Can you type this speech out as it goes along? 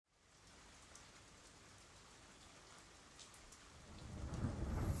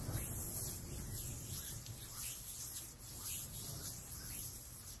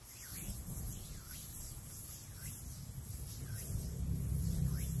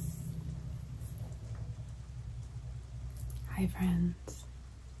Hi friends.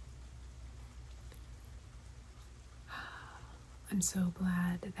 I'm so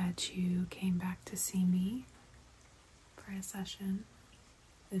glad that you came back to see me for a session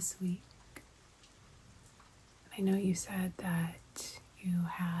this week. I know you said that you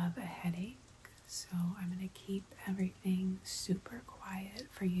have a headache, so I'm going to keep everything super quiet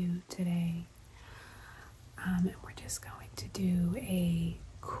for you today. And we're just going to do a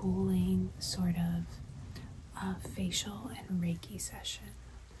cooling sort of facial and Reiki session.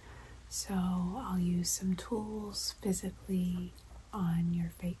 So I'll use some tools physically on your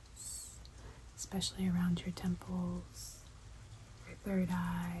face, especially around your temples, your third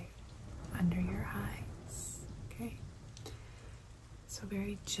eye, under your eyes, okay? So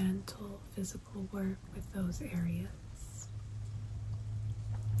very gentle physical work with those areas.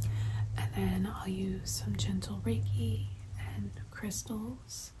 And then I'll use some gentle Reiki and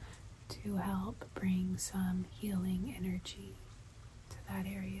crystals to help bring some healing energy to that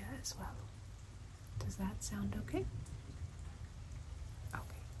area as well. Does that sound okay?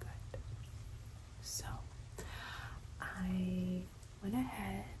 Okay, good. So, I went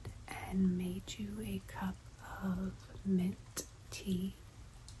ahead and made you a cup of mint tea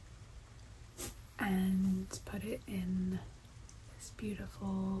and put it in this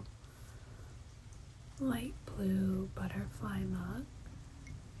beautiful light blue butterfly mug.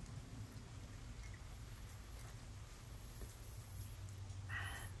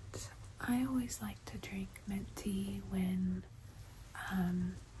 I always like to drink mint tea when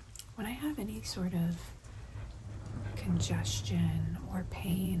I have any sort of congestion or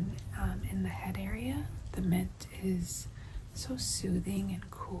pain in the head area. The mint is so soothing and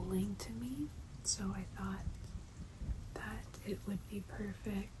cooling to me, so I thought that it would be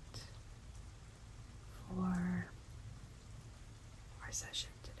perfect for our session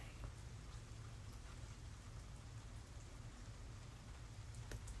today.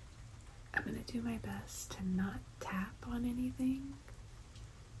 I'm going to do my best to not tap on anything.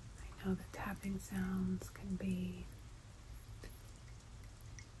 I know that tapping sounds can be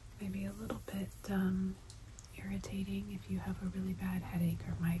maybe a little bit irritating if you have a really bad headache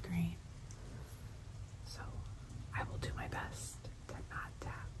or migraine. So I will do my best to not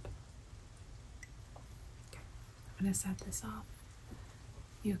tap. Okay, I'm going to set this off.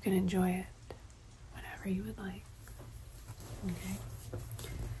 You can enjoy it whenever you would like. Okay.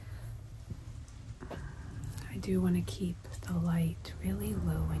 I do want to keep the light really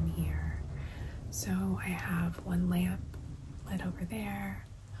low in here. So I have one lamp lit over there,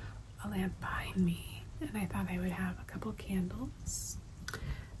 a lamp behind me, and I thought I would have a couple candles.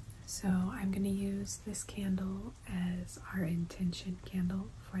 So I'm going to use this candle as our intention candle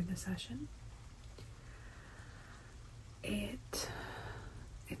for the session. It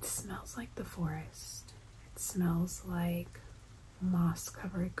smells like the forest. It smells like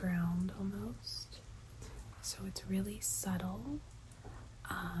moss-covered ground almost. So it's really subtle.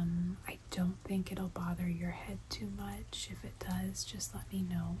 I don't think it'll bother your head too much. If it does, just let me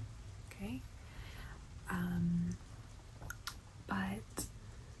know, okay? But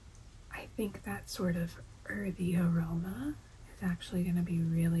I think that sort of earthy aroma is actually going to be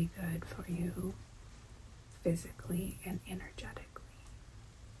really good for you physically and energetically.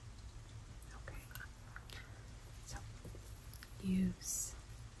 Okay, so use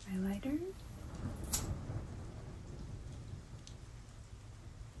my lighter.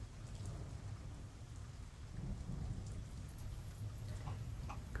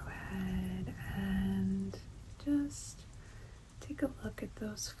 Just take a look at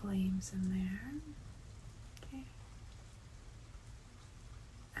those flames in there, okay?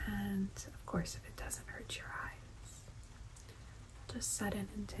 And of course, if it doesn't hurt your eyes, just set an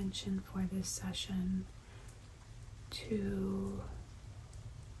intention for this session to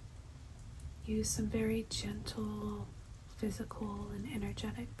use some very gentle physical and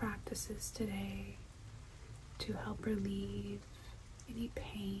energetic practices today to help relieve any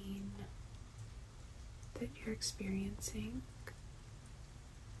pain that you're experiencing,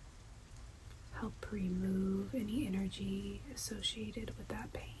 help remove any energy associated with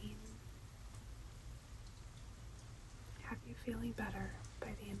that pain, have you feeling better by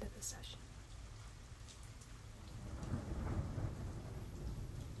the end of the session.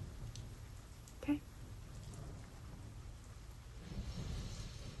 Okay?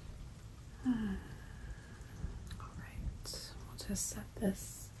 All right, we'll just set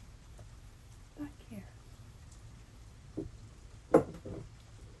this back here.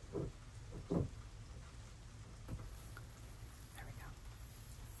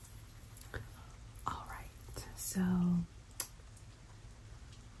 So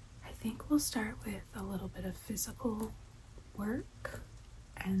I think we'll start with a little bit of physical work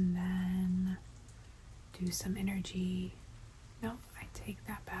and then do some energy. No, I take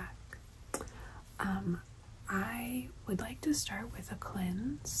that back. I would like to start with a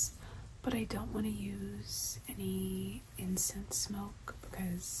cleanse, but I don't want to use any incense smoke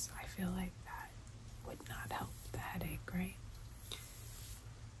because I feel like that would not help the headache, right?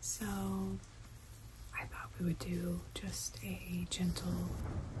 So I thought we would do just a gentle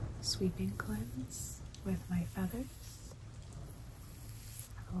sweeping cleanse with my feathers.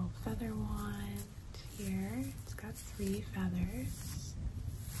 I have a little feather wand here. It's got 3 feathers.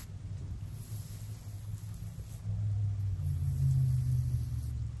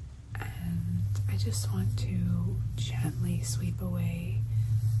 I just want to gently sweep away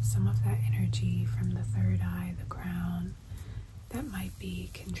some of that energy from the third eye, the crown, that might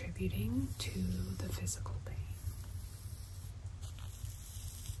be contributing to the physical pain.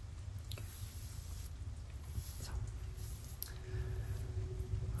 So,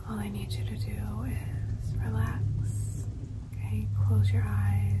 all I need you to do is relax, okay? Close your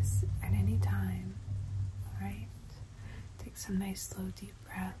eyes at any time, all right? Take some nice, slow, deep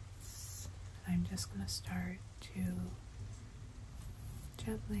breaths. I'm just going to start to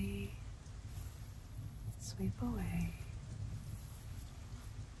gently sweep away.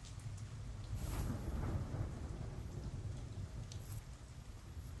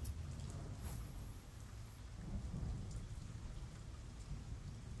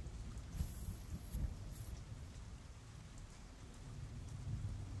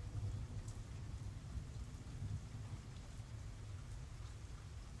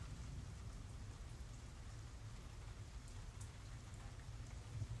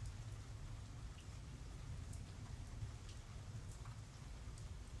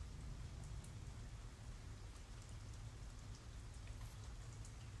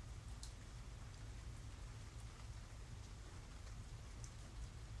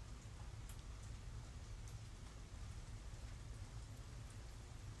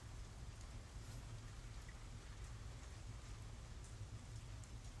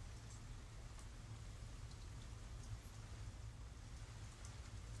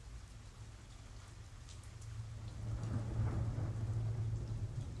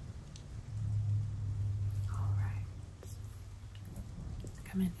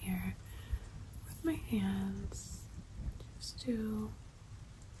 Come in here with my hands, just do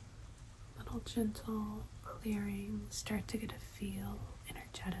a little gentle clearing, start to get a feel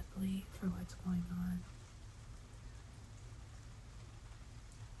energetically for what's going on.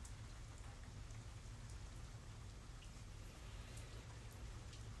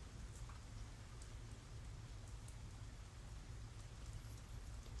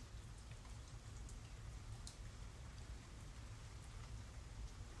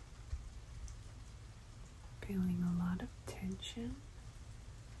 Feeling a lot of tension,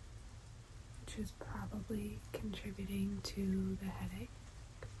 which is probably contributing to the headache.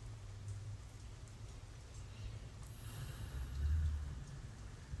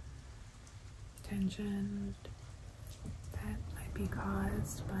 Tension that might be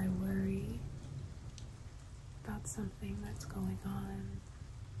caused by worry about something that's going on.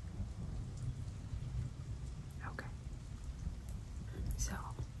 Okay. So,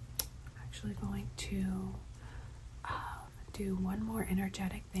 I'm actually going to do one more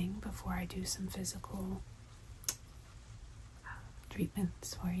energetic thing before I do some physical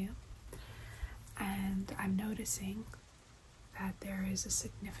treatments for you. And I'm noticing that there is a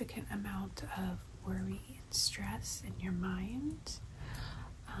significant amount of worry and stress in your mind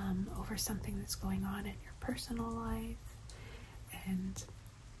over something that's going on in your personal life. And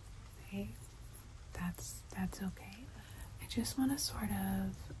hey, that's okay. I just want to sort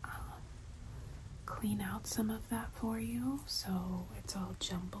of clean out some of that for you. So it's all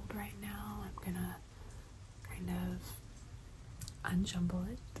jumbled right now. I'm gonna kind of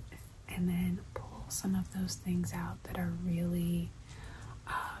unjumble it and then pull some of those things out that are really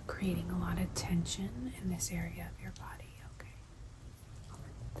creating a lot of tension in this area of your body. Okay.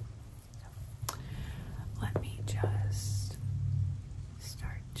 So, let me just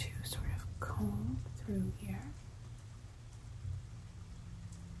start to sort of comb through here.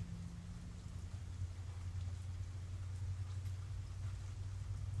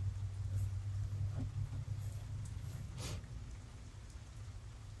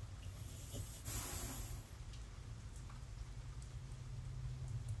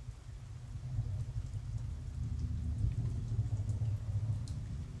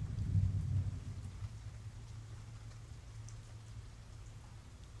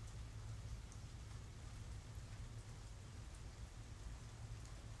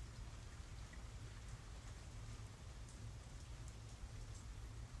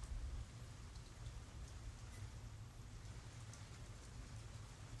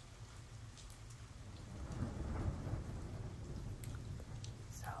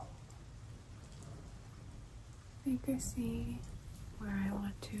 think I see where I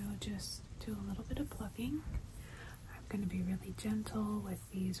want to just do a little bit of plucking. I'm going to be really gentle with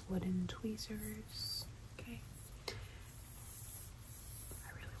these wooden tweezers. Okay.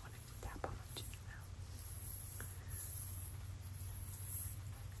 I really wanted to tap on my chin now.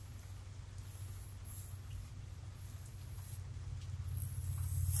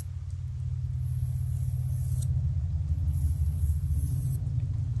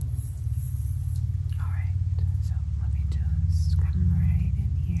 Alright, so let me just come right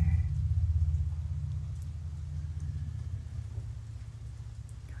in here.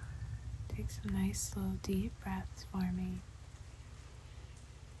 Take some nice, slow, deep breaths for me.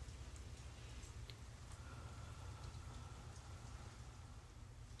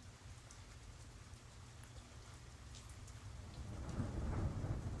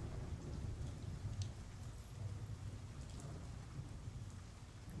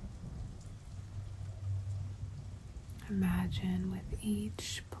 Imagine with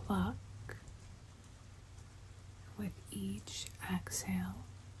each pluck, with each exhale,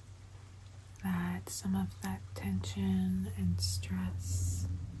 that some of that tension and stress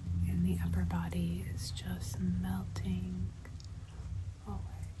in the upper body is just melting away.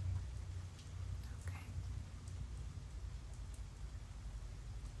 Okay.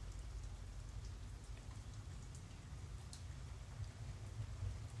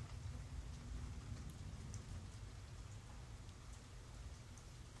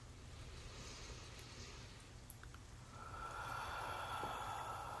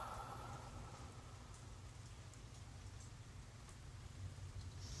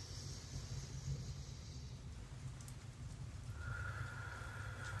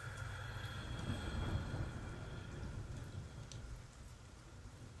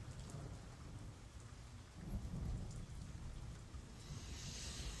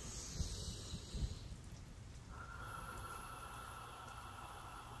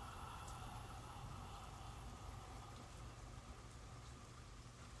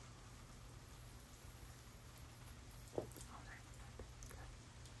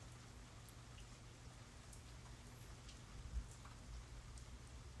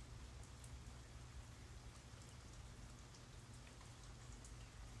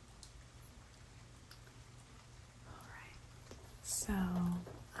 So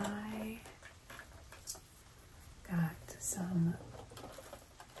I got some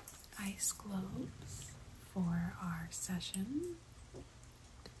ice globes for our session.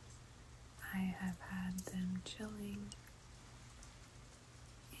 I have had them chilling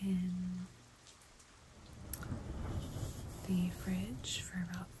in the fridge for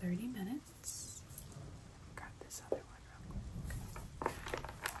about 30 minutes. Grab this other one real quick.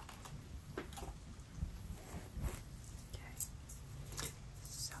 Okay.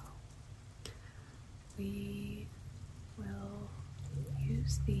 So we will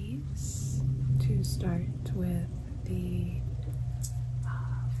use these to start with the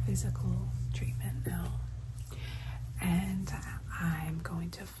physical treatment now, and I'm going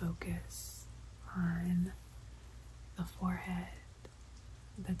to focus on the forehead,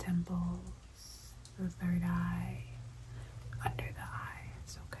 the temples, the third eye, under the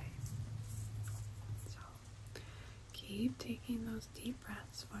eyes, okay? So keep taking those deep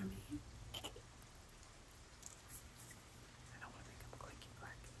breaths for me. I don't want to make them clicky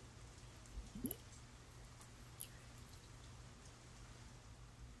clacky.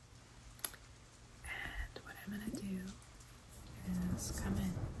 And what I'm going to do is come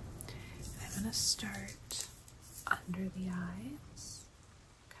in. I'm going to start under the eyes,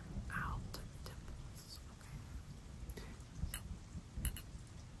 come out to the temples, okay?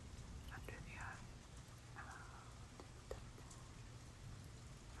 Under the eye, out to the temples,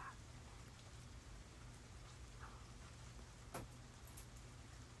 back, out, out.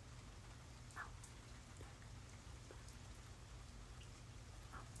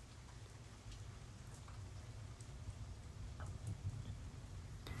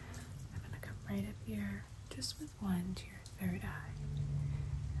 I'm going to come right up here, just with one to your third eye,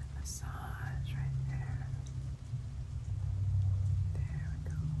 and massage right there. There we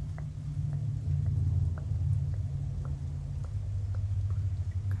go.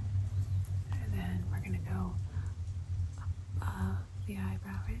 Okay. And then we're going to go above the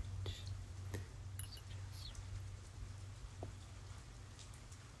eyebrow ridge. So just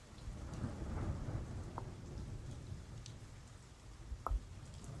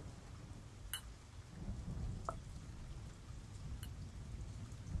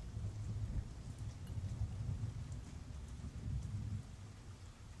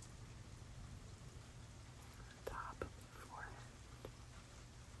top of the forehead.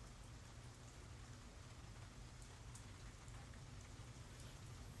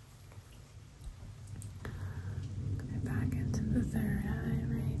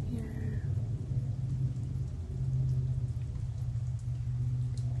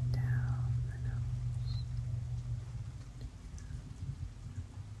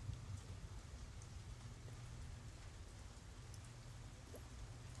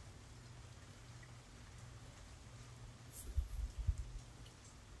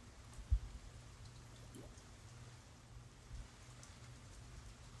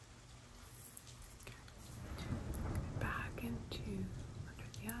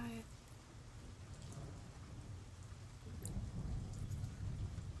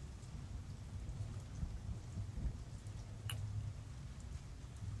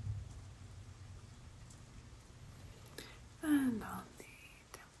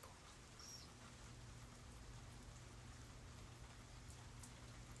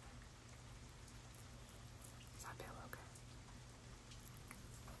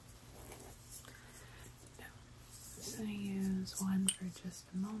 just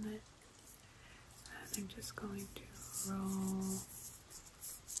a moment. And I'm just going to roll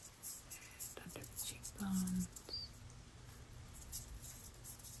it under the cheekbones.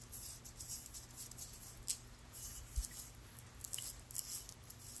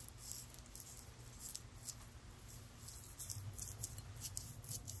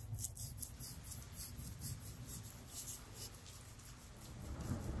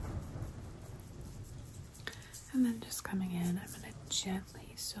 And then just coming in, I'm going to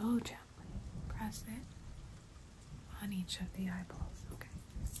gently, so gently, press it on each of the eyeballs, okay?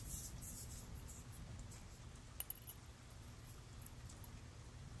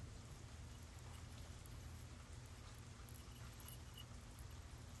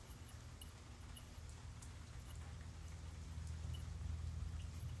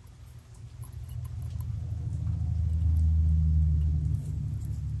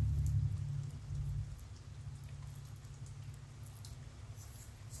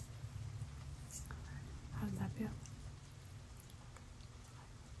 How does that feel?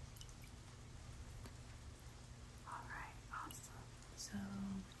 Alright, awesome. So,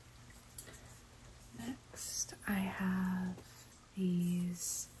 next I have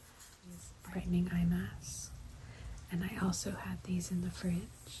these brightening eye masks. And I also had these in the fridge.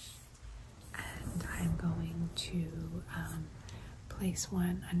 And I'm going to place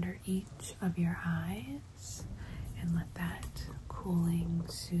one under each of your eyes and let that cooling,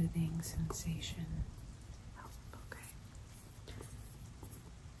 soothing sensation help, okay?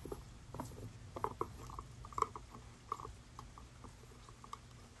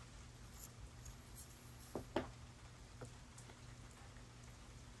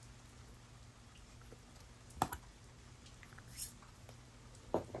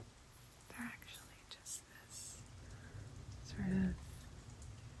 They're actually just this sort of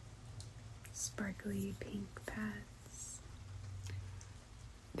sparkly pink pads.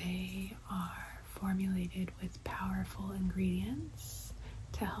 They are formulated with powerful ingredients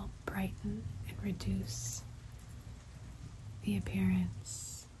to help brighten and reduce the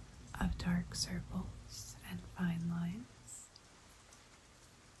appearance of dark circles and fine lines,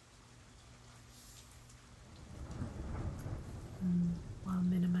 while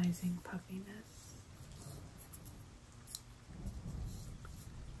minimizing puffiness.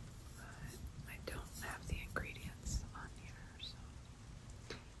 But I don't have the ingredients on here, so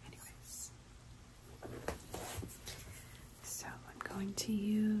anyways. So I'm going to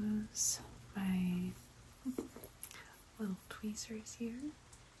use my little tweezers here.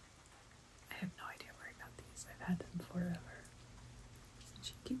 I have no idea where I got these. I've had them forever. Isn't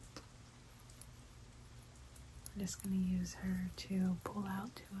she cute? I'm just going to use her to pull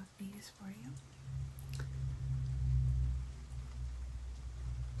out 2 of these for you.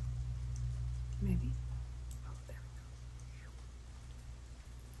 Maybe. Oh, there we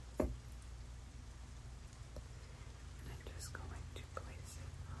go. And I'm just going to place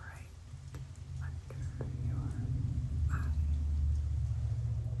it right under your eye.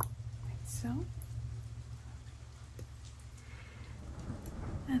 Like so.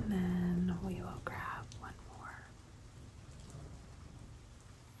 And then we will grab one more.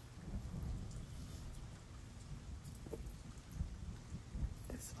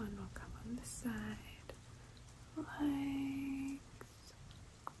 This one will come on this side, like so.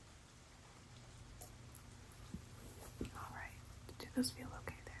 Alright, do those feel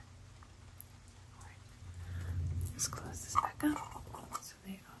okay there? Alright, just close this back up so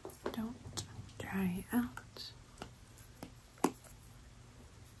they don't dry out.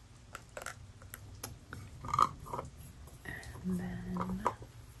 And then,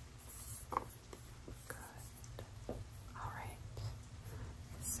 good. Alright,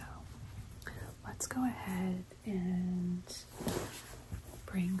 so let's go ahead and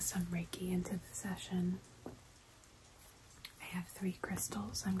bring some Reiki into the session. I have 3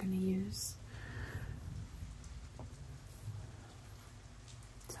 crystals I'm going to use.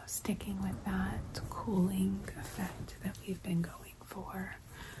 So sticking with that cooling effect that we've been going for,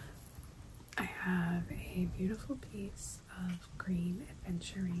 I have a beautiful piece of green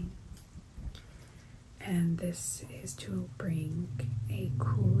adventurine, and this is to bring a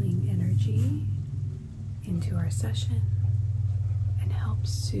cooling energy into our session and help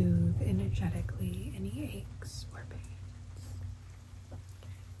soothe energetically any aches or pains.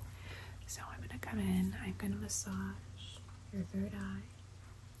 Okay. So I'm going to come in, I'm going to massage your 3rd eye,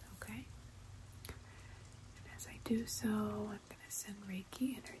 okay? And as I do so, I'm going to send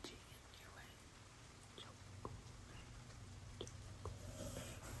Reiki energy.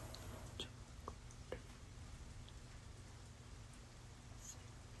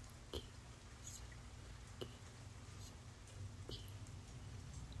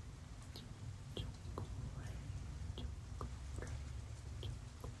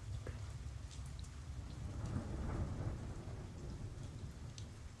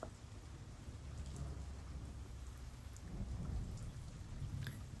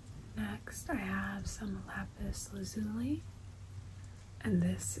 Next, I have some lapis lazuli, and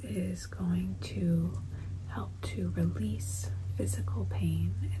this is going to help to release physical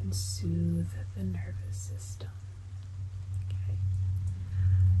pain and soothe the nervous system. Okay,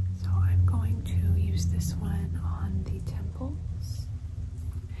 so I'm going to use this one on the temples.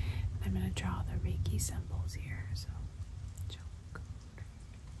 I'm going to draw the Reiki symbols here. So,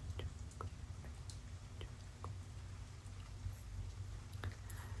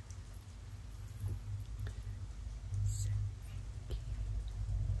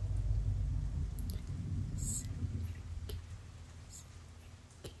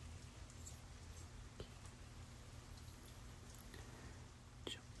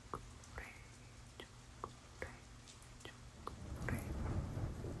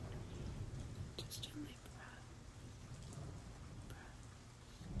 just gently breath.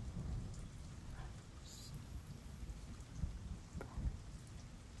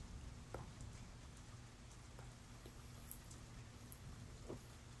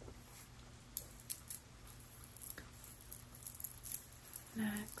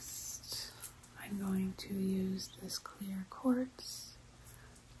 Next, I'm going to use this clear quartz,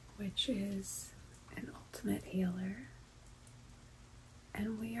 which is an ultimate healer.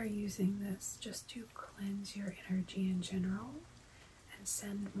 And we are using this just to cleanse your energy in general and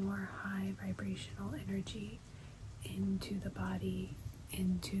send more high vibrational energy into the body,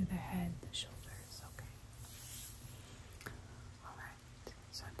 into the head, the shoulders, okay? Alright,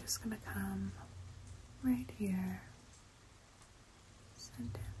 so I'm just going to come right here, send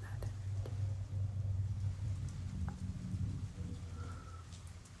in that energy.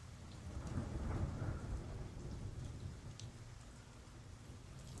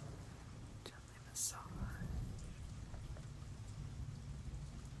 Gently massage.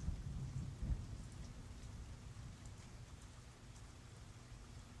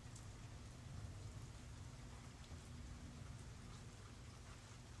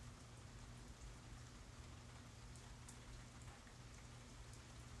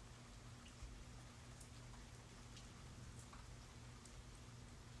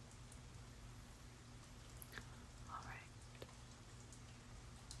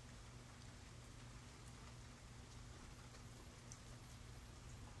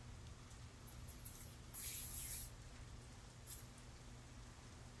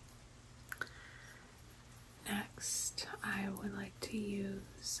 Next, I would like to use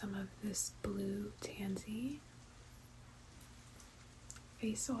some of this blue tansy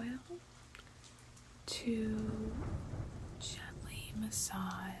face oil to gently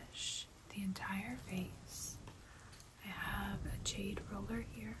massage the entire face. I have a jade roller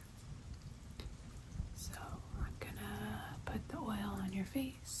here, so I'm gonna put the oil on your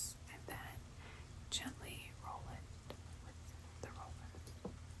face and then gently roll it with the roller.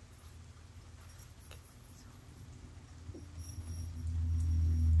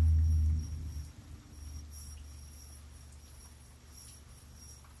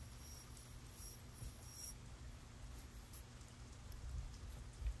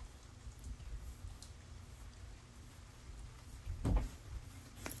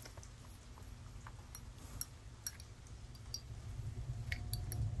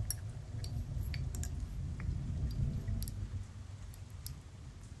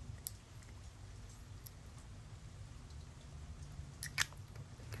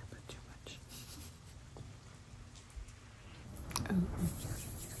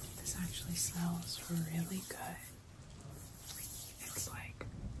 This actually smells really good. It's like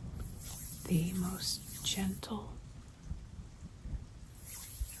the most gentle.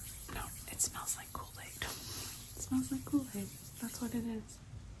 No, it smells like Kool-Aid. It smells like Kool-Aid. That's what it is.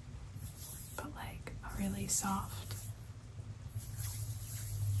 But like a really soft.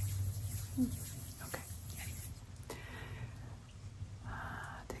 Okay. Anyway.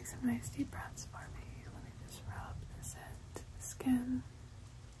 Take some nice deep breaths for me. Let me just rub this into the skin.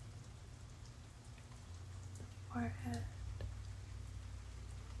 Forehead.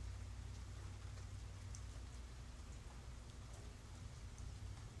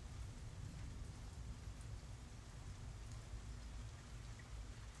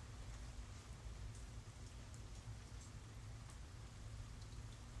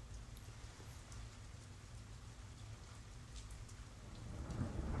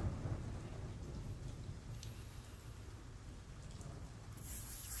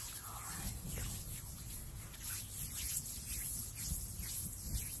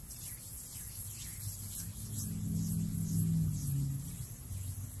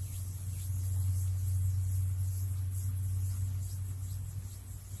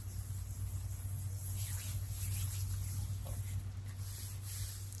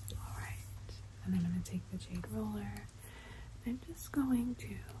 take the jade roller. I'm just going to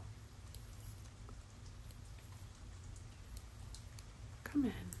come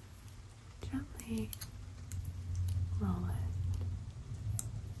in, gently roll it.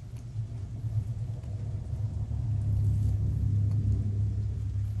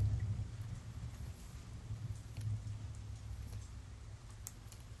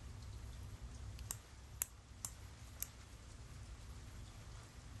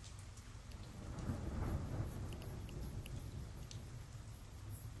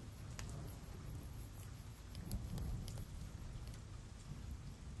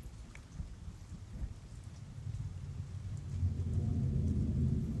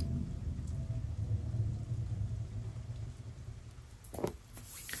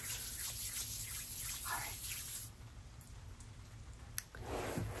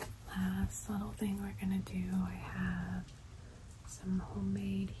 Little thing we're gonna do, I have some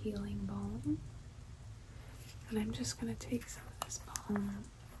homemade healing balm, and I'm just gonna take some of this balm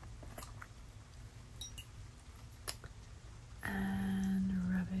and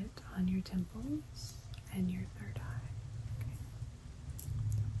rub it on your temples and your third eye. Okay.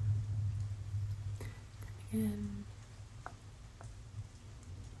 Coming in.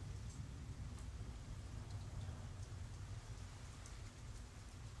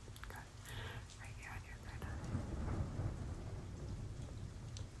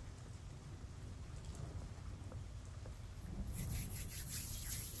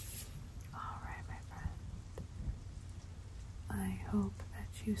 I hope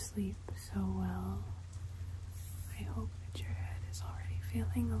that you sleep so well. I hope that your head is already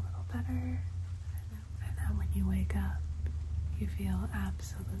feeling a little better, and that when you wake up, you feel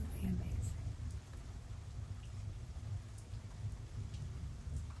absolutely amazing.